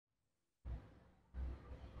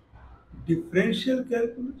Differential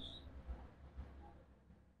calculus.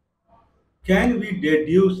 Can we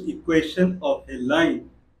deduce equation of a line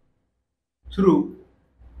through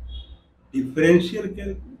differential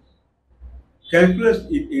calculus? Calculus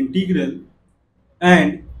is integral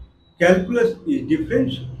and calculus is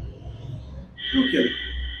differential. Two calculus.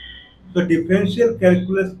 So differential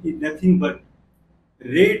calculus is nothing but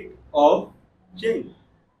rate of change.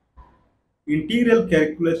 Integral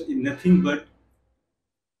calculus is nothing but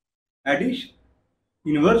addition.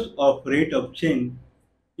 Inverse of rate of change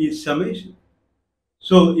is summation.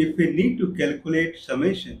 So if we need to calculate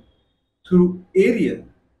summation through area,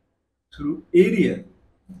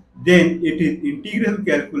 then it is integral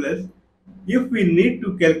calculus. If we need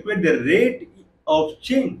to calculate the rate of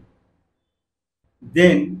change,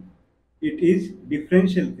 then it is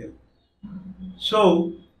differential calculus.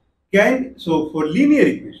 So for linear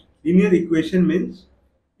equation means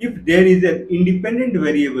if there is an independent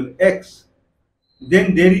variable x,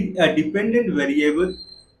 then there is a dependent variable,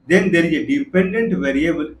 then there is a dependent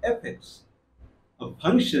variable fx. A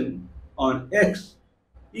function on x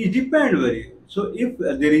is dependent variable. So if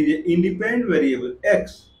there is an independent variable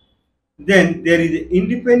x, then there is an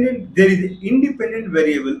independent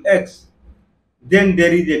variable x, then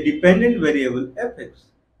there is a dependent variable fx.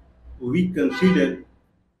 We consider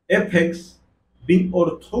fx being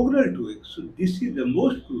orthogonal to x. So this is the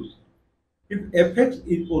most crucial. If fx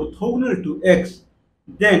is orthogonal to x,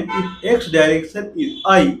 then if x direction is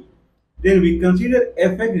I, then we consider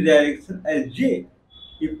fx direction as j.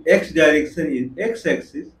 If x direction is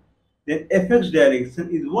x-axis, then fx direction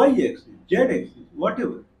is y-axis, z-axis,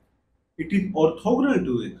 whatever. It is orthogonal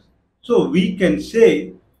to x. So we can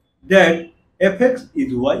say that fx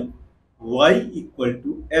is y equal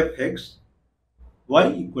to fx,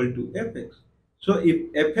 y equal to fx. So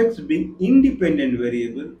if fx being independent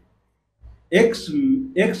variable, x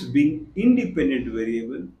being independent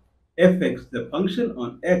variable, fx, the function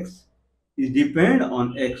on x, is dependent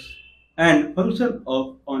on x, and function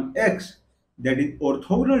of on x that is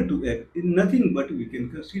orthogonal to x is nothing but we can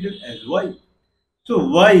consider as y. So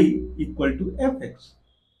y equal to fx.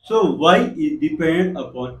 So y is dependent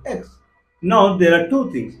upon x. Now there are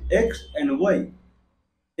two things, x and y.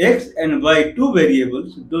 X and y, two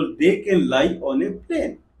variables, though they can lie on a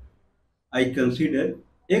plane. I consider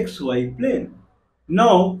xy plane.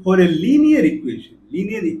 Now for a linear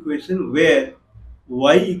equation where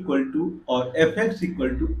y equal to or fx equal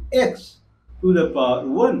to x to the power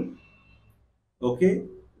 1, okay,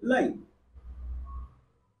 line,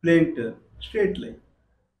 plane term, straight line.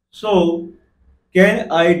 So can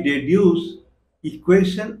I deduce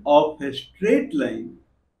equation of a straight line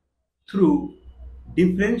through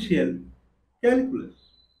differential calculus?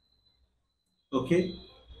 Okay.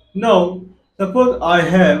 Now suppose I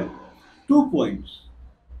have 2 points.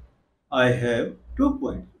 I have 2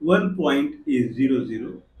 points. One point is 0,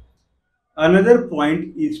 0. Another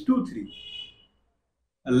point is 2, 3.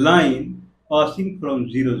 A line passing from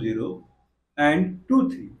 0, 0 and 2,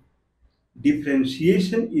 3.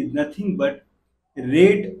 Differentiation is nothing but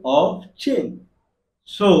rate of change.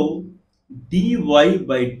 So dy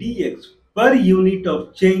by dx per unit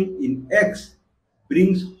of change in x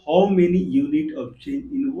brings how many unit of change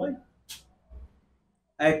in y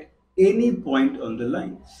at any point on the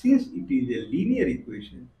line. Since it is a linear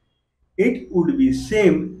equation, it would be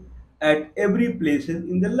same at every place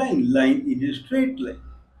in the line. Line is a straight line.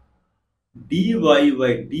 Dy by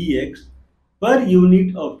dx per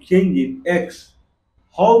unit of change in x,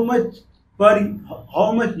 how much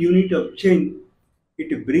how much unit of change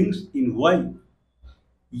it brings in y.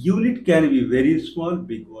 Unit can be very small,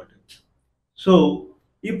 big, whatever. So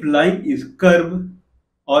if line is curved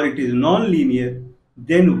or it is non-linear,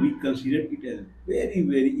 then we consider it as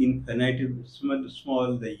very infinitesimal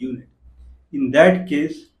small the unit. In that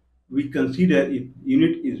case, we consider if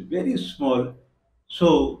unit is very small,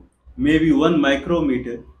 so maybe 1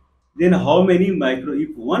 micrometer, then how many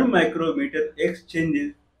if 1 micrometer x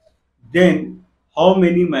changes, then how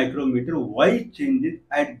many micrometer y changes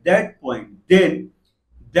at that point, then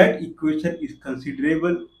that equation is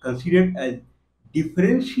considered as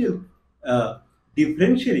differential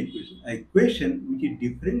differential equation which is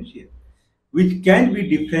differential, which can be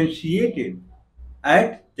differentiated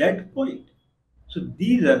at that point. So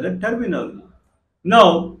these are the terminology.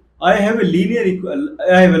 Now I have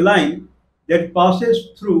I have a line that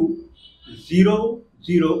passes through 0,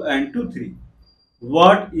 0 and 2, 3.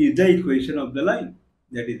 What is the equation of the line?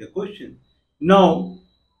 That is the question. Now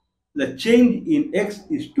the change in x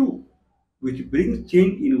is 2, which brings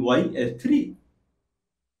change in y as 3.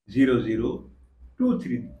 0, 0, 2,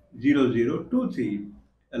 3, 0, 0, 2, 3.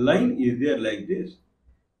 A line is there like this.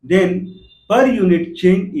 Then per unit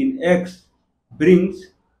change in x brings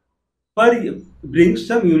per brings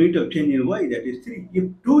some unit of change in y, that is 3. If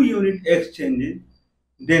 2 unit x changes,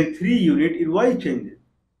 then 3 unit in y changes.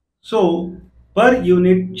 So per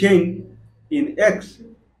unit change in x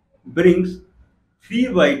brings 3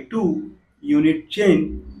 by 2 unit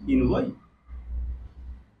change in y.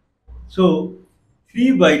 So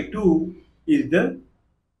 3 by 2 is the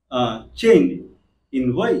change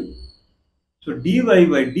in y. So dy by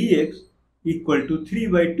dx equal to 3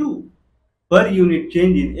 by 2. Per unit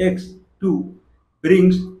change in x 2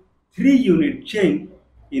 brings 3 unit change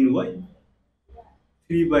in y.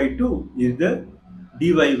 3 by 2 is the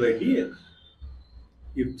dy by dx.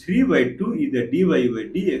 If 3 by 2 is the dy by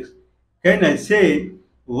dx, can I say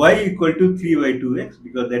y equal to 3 by 2x,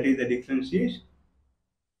 because that is the differentiation.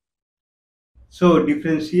 So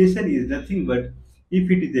differentiation is nothing but, if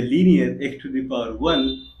it is a linear x to the power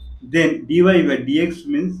 1, then dy by dx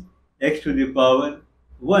means x to the power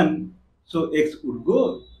 1, so x would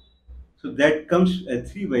go. So that comes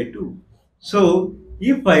as 3 by 2. So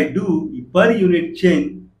if I do per unit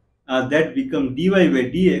change, that becomes dy by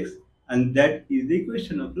dx, and that is the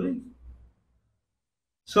equation of line.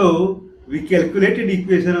 So we calculated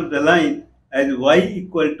equation of the line as y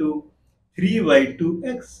equal to 3 by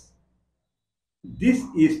 2x. This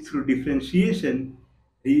is through differentiation,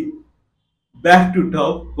 the back to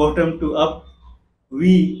top, bottom to up,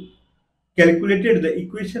 we calculated the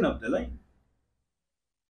equation of the line.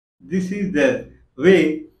 This is the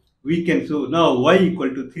way we can show now y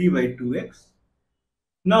equal to 3 by 2x.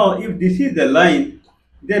 Now if this is the line,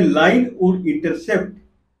 then line would intercept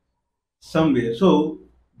somewhere. So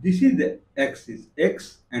this is the axis,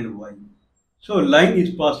 x and y. So line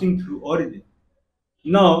is passing through origin.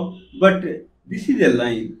 Now, but this is a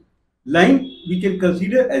line. Line we can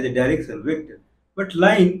consider as a direction vector, but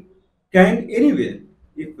line can anywhere.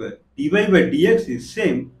 If dy by dx is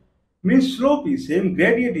same, means slope is same,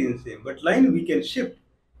 gradient is same, but line we can shift.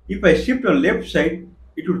 If I shift on left side,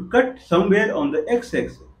 it would cut somewhere on the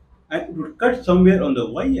x-axis and it would cut somewhere on the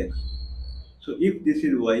y-axis. So if this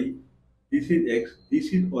is y, this is x, this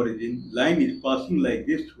is origin, line is passing like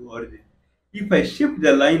this through origin. If I shift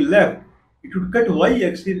the line left, it would cut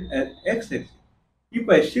y-axis and x-axis. If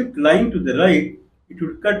I shift line to the right, it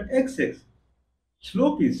would cut x-axis.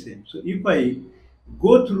 Slope is same. So if I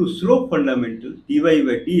go through slope fundamental dy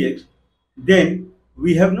by dx, then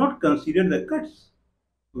we have not considered the cuts,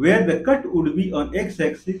 where the cut would be on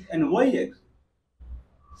x-axis and y-axis.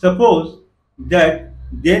 Suppose that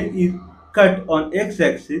there is cut on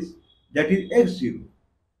x-axis, that is x0,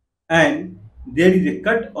 and there is a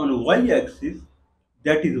cut on y-axis,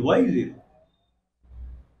 that is y0.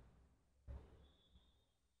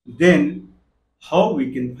 Then how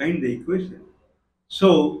we can find the equation?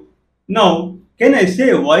 So now can I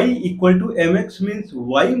say y equal to mx means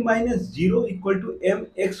y minus 0 equal to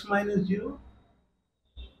mx minus 0?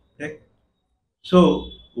 Correct? So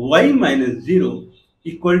y minus 0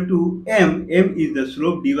 equal to m is the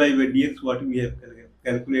slope dy by dx what we have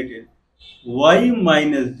calculated. Y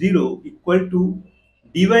minus 0 equal to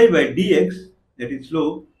dy by dx, that is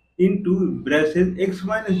slope, into braces x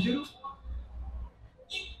minus 0.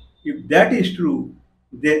 If that is true,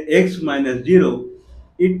 then x minus 0,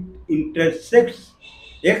 it intersects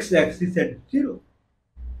x-axis at 0.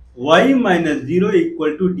 Y minus 0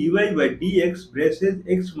 equal to dy by dx braces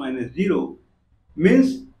x minus 0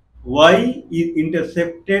 means y is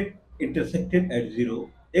intersected at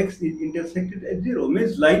 0, x is intersected at 0,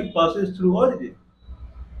 means line passes through origin.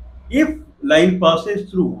 If line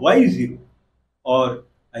passes through y0, or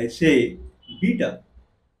I say beta,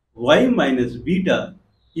 y minus beta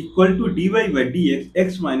equal to dy by dx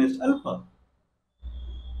x minus alpha.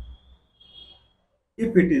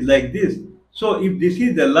 If it is like this, so if this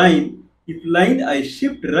is the line, if line I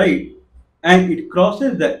shift right and it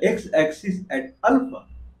crosses the x-axis at alpha,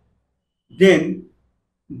 then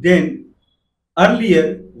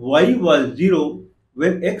earlier y was 0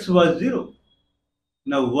 when x was 0.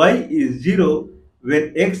 Now y is 0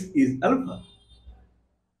 when x is alpha.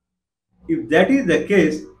 If that is the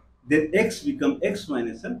case, then x become x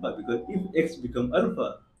minus alpha, because if x become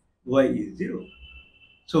alpha, y is 0.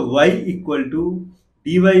 So y equal to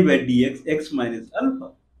dy by dx x minus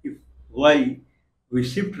alpha. If y we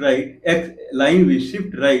shift right, x line we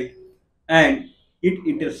shift right, and it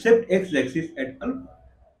intercept x-axis at alpha.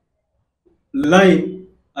 Line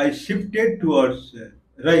I shifted towards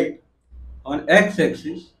right on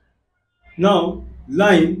x-axis. Now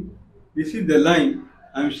line, this is the line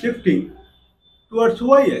I am shifting towards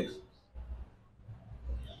y-axis.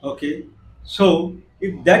 Okay, so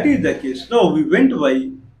if that is the case, now we went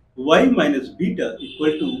y minus beta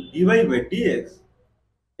equal to dy by dx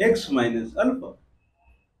x minus alpha.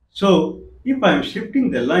 So if I am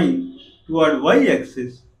shifting the line toward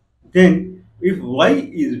y-axis, then if y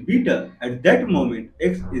is beta at that moment,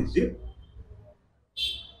 x is 0.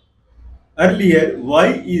 Earlier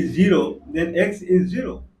y is 0, then x is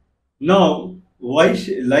 0. Now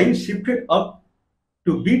line shifted up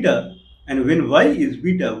to beta, and when y is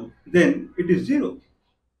beta, then it is 0.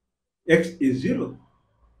 X is 0.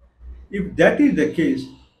 If that is the case,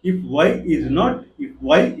 if y is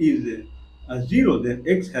 0, then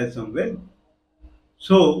x has some value.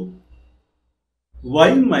 So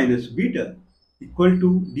y minus beta equal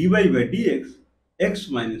to dy by dx x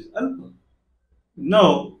minus alpha.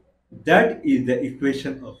 Now that is the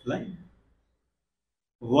equation of line.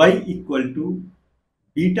 Y equal to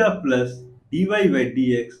beta plus dy by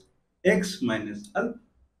dx x minus alpha,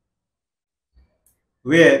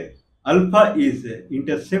 where alpha is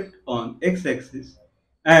intercept on x-axis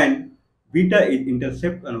and beta is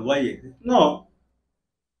intercept on y-axis. Now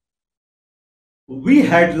we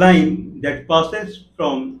had line that passes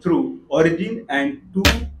from through origin and 2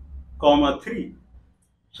 comma 3.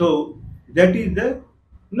 So that is the,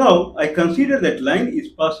 now I consider that line is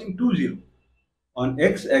passing 2 0 on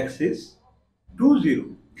x-axis, 2 0.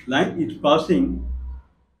 Line is passing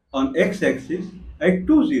on x-axis at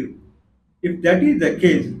 2 0. If that is the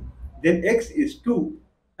case, then x is 2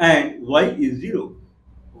 and y is 0.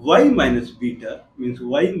 Y minus beta means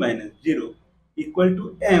y minus 0 equal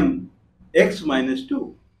to m x minus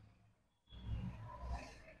 2.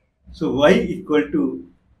 So y equal to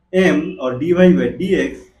m or dy by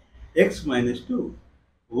dx x minus 2.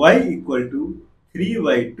 Y equal to 3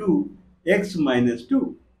 by 2 x minus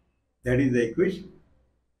 2. That is the equation.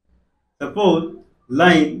 Suppose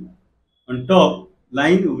line on top,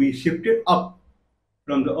 line we shifted up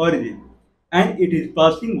from the origin and it is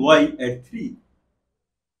passing y at 3.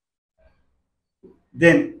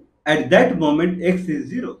 Then at that moment x is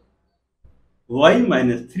 0. Y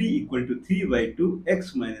minus 3 equal to 3 by 2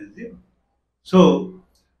 x minus 0. So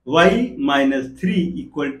y minus 3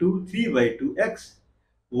 equal to 3 by 2x.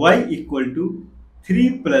 Y equal to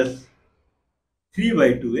 3 plus 3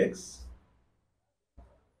 by 2x.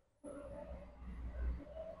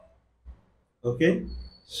 Okay.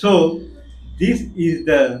 So this is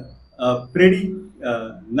the pretty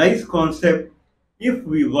nice concept if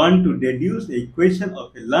we want to deduce the equation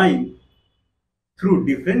of a line through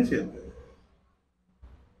differential.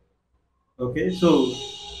 Okay. So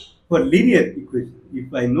for linear equation,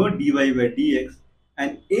 if I know dy by dx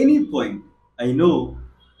and any point I know,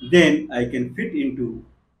 then I can fit into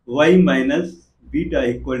y minus beta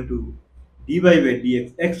equal to dy by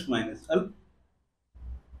dx x minus alpha.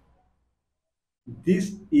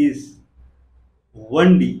 This is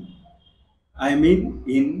 1D. I mean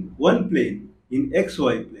in one plane, in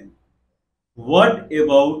xy plane. What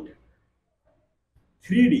about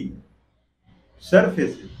 3D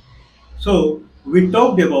surfaces? So we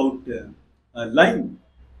talked about a line.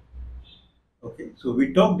 Okay, so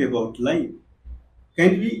we talked about line.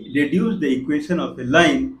 Can we reduce the equation of a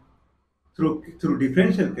line through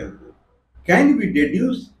differential calculus? Can we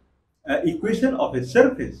deduce equation of a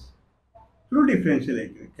surface through differential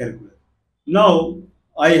calculus? Now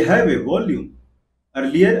I have a volume.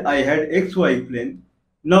 Earlier I had xy plane.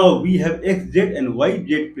 Now we have xz and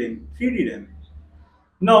yz plane 3D dimension.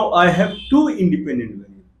 Now I have two independent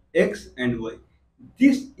variables, x and y.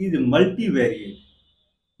 This is a multivariable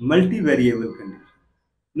condition.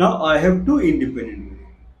 Now I have two independent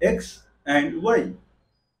variables, x and y.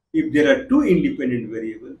 If there are two independent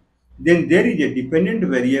variables, then there is a dependent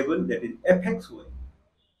variable that is fxy.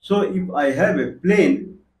 So if I have a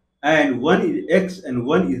plane and one is x and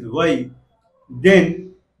one is y,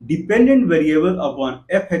 then dependent variable upon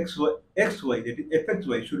fxy, xy, that is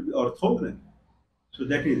fxy, should be orthogonal. So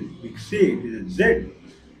that is, we say it is z.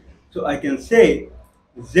 So I can say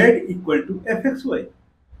z equal to fxy.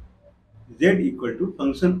 Z equal to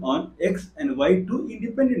function on x and y, two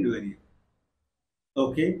independent variables.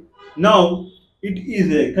 Okay. Now it is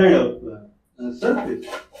a kind of surface.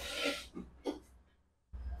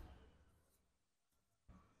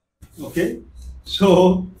 Okay.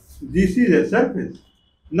 So this is a surface.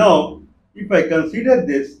 Now if I consider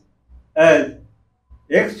this as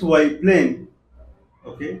xy plane,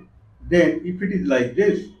 okay, then if it is like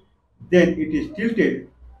this, then it is tilted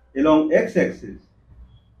along x-axis.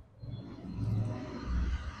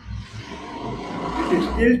 It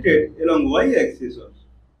is tilted along y-axis also.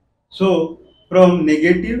 So from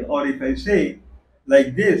negative, or if I say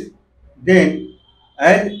like this, then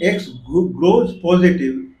as x grows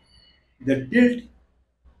positive, the tilt,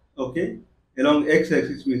 okay, along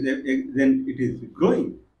x-axis means then it is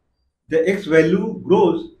growing. The x value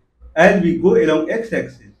grows as we go along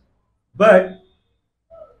x-axis, but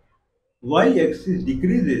y-axis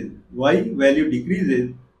decreases, y value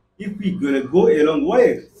decreases if we gonna go along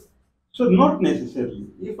y-axis. So not necessarily.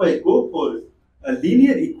 If I go for a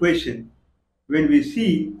linear equation, when we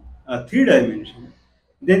see a three dimension,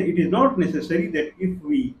 then it is not necessary that if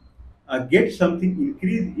we get something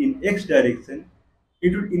increase in x direction,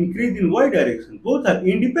 it would increase in y direction. Both are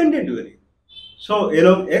independent variables. So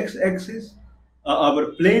along x-axis, our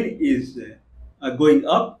plane is going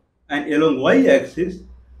up, and along y-axis,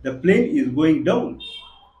 the plane is going down.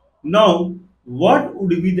 Now, what would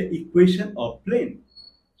be the equation of plane?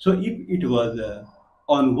 So if it was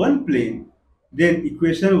on one plane, then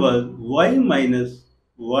equation was y minus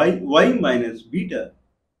beta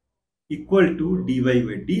equal to dy by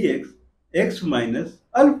dx x minus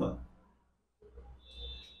alpha.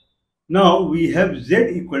 Now we have z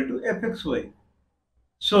equal to fxy.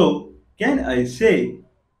 So can I say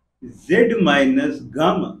z minus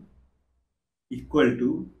gamma equal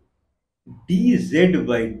to dz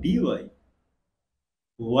by dy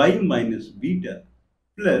y minus beta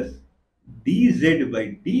plus dz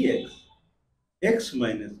by dx x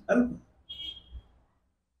minus alpha.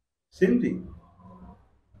 Same thing.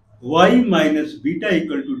 Y minus beta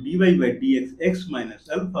equal to dy by dx x minus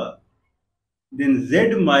alpha. Then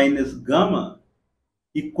z minus gamma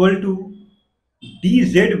equal to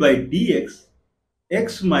dz by dx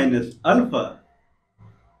x minus alpha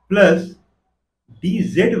plus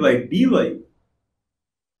dz by dy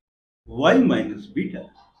y minus beta.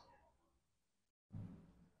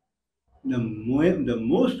 The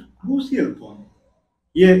most crucial point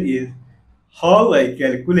here is how I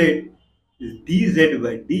calculate dz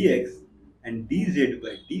by dx and dz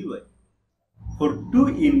by dy for two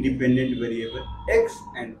independent variables x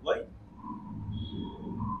and y.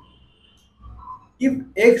 If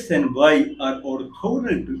x and y are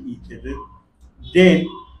orthogonal to each other, then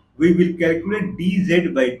we will calculate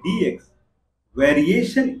dz by dx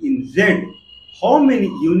variation in z. How many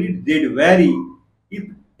units z vary if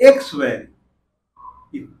x vary?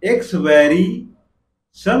 If x vary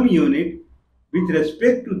some unit with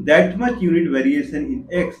respect to that much unit variation in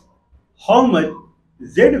x, how much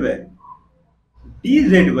z vary?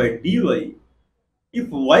 Dz by dy. If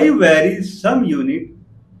y varies some unit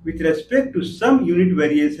with respect to some unit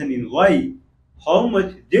variation in y, how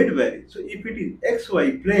much z varies? So if it is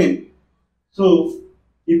xy plane, so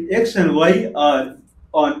if x and y are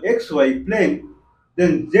on xy plane,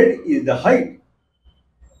 then z is the height.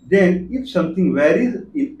 Then if something varies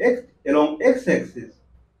in x along x-axis,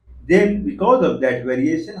 then because of that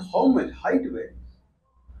variation, how much height varies?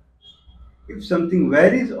 If something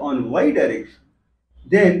varies on y direction,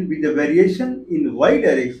 then with the variation in y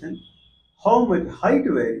direction, how much height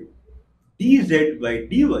varies? Dz by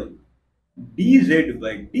dy, dz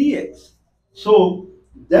by dx. So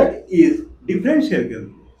that is differential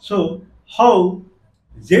calculus. So how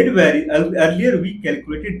z vary? Earlier we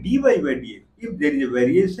calculated dy by dx. If there is a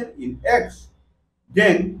variation in x,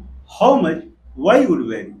 then how much y would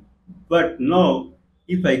vary? But now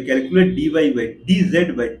if I calculate dy by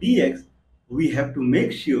dz by dx, we have to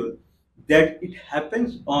make sure that it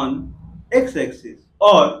happens on x-axis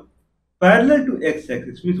or parallel to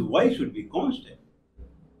x-axis, means y should be constant.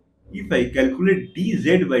 If I calculate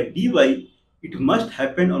dz by dy, it must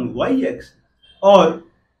happen on y-axis or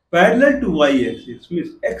parallel to y-axis,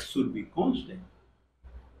 means x should be constant.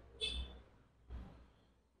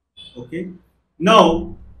 Okay.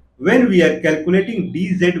 Now, when we are calculating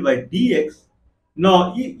dz by dx,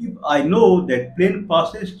 now if I know that plane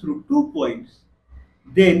passes through 2 points,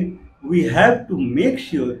 then we have to make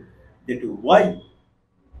sure that y,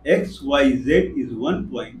 x, y, z is one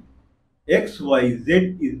point, x, y,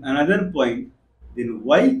 z is another point, then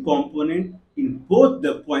y component in both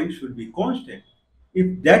the points should be constant.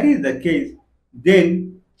 If that is the case,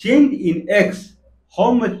 then change in x,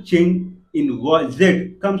 how much change in y,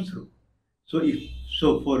 z comes through. So if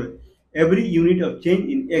so for every unit of change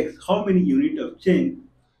in x, how many unit of change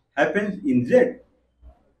happens in z?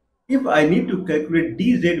 If I need to calculate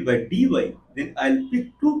dz by dy, then I'll pick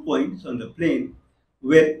 2 points on the plane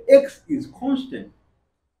where x is constant.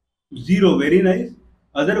 0, very nice,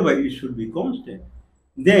 otherwise it should be constant.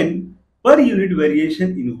 Then per unit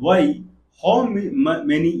variation in y, how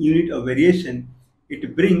many unit of variation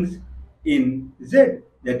it brings in z,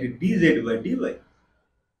 that is dz by dy.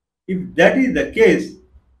 If that is the case,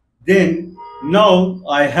 then now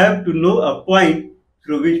I have to know a point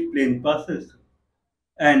through which plane passes through,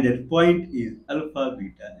 and that point is alpha,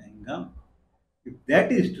 beta, and gamma. If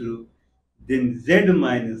that is true, then z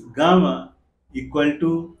minus gamma equal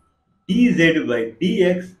to dz by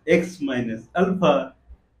dx x minus alpha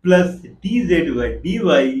plus dz by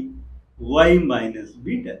dy y minus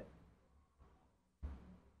beta.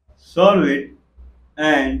 Solve it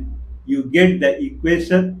and you get the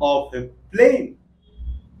equation of a plane,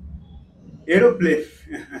 aeroplane.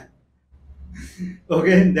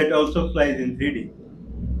 Okay, that also flies in 3D.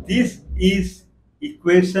 This is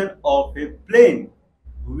equation of a plane.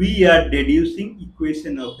 We are deducing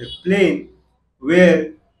equation of a plane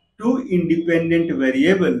where two independent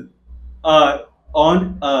variables are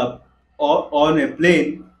on a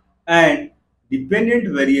plane and dependent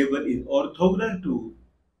variable is orthogonal to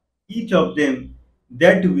each of them,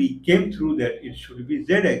 that we came through that it should be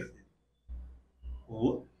z-axis.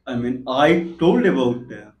 I told about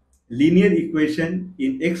the linear equation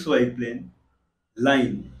in xy plane,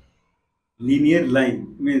 line. Linear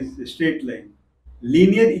line means straight line.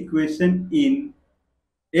 Linear equation in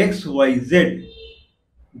xyz,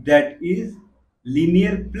 that is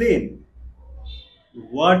linear plane.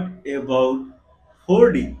 What about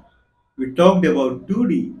 4D? We talked about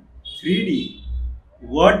 2D, 3D.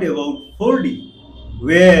 What about 4D?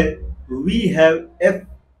 Where we have f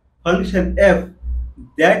function f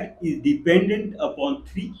that is dependent upon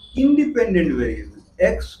three independent variables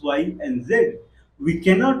x, y, and z. We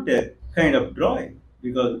cannot kind of draw it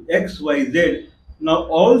because x, y, z, now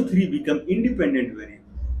all three become independent variables.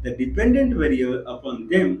 The dependent variable upon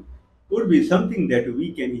them would be something that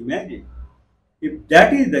we can imagine. If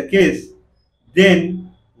that is the case,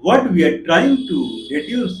 then what we are trying to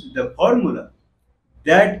reduce the formula,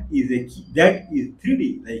 that is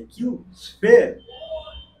 3D, like cube, sphere,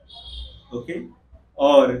 okay,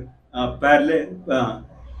 or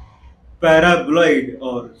paraboloid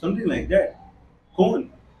or something like that, cone,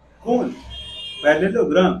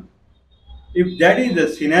 parallelogram. If that is the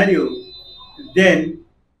scenario, then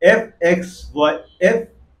f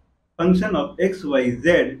function of x y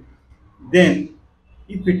z, then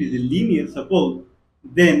if it is linear, suppose,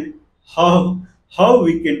 then how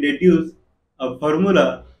we can deduce a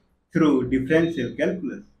formula through differential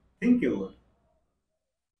calculus? Think about it.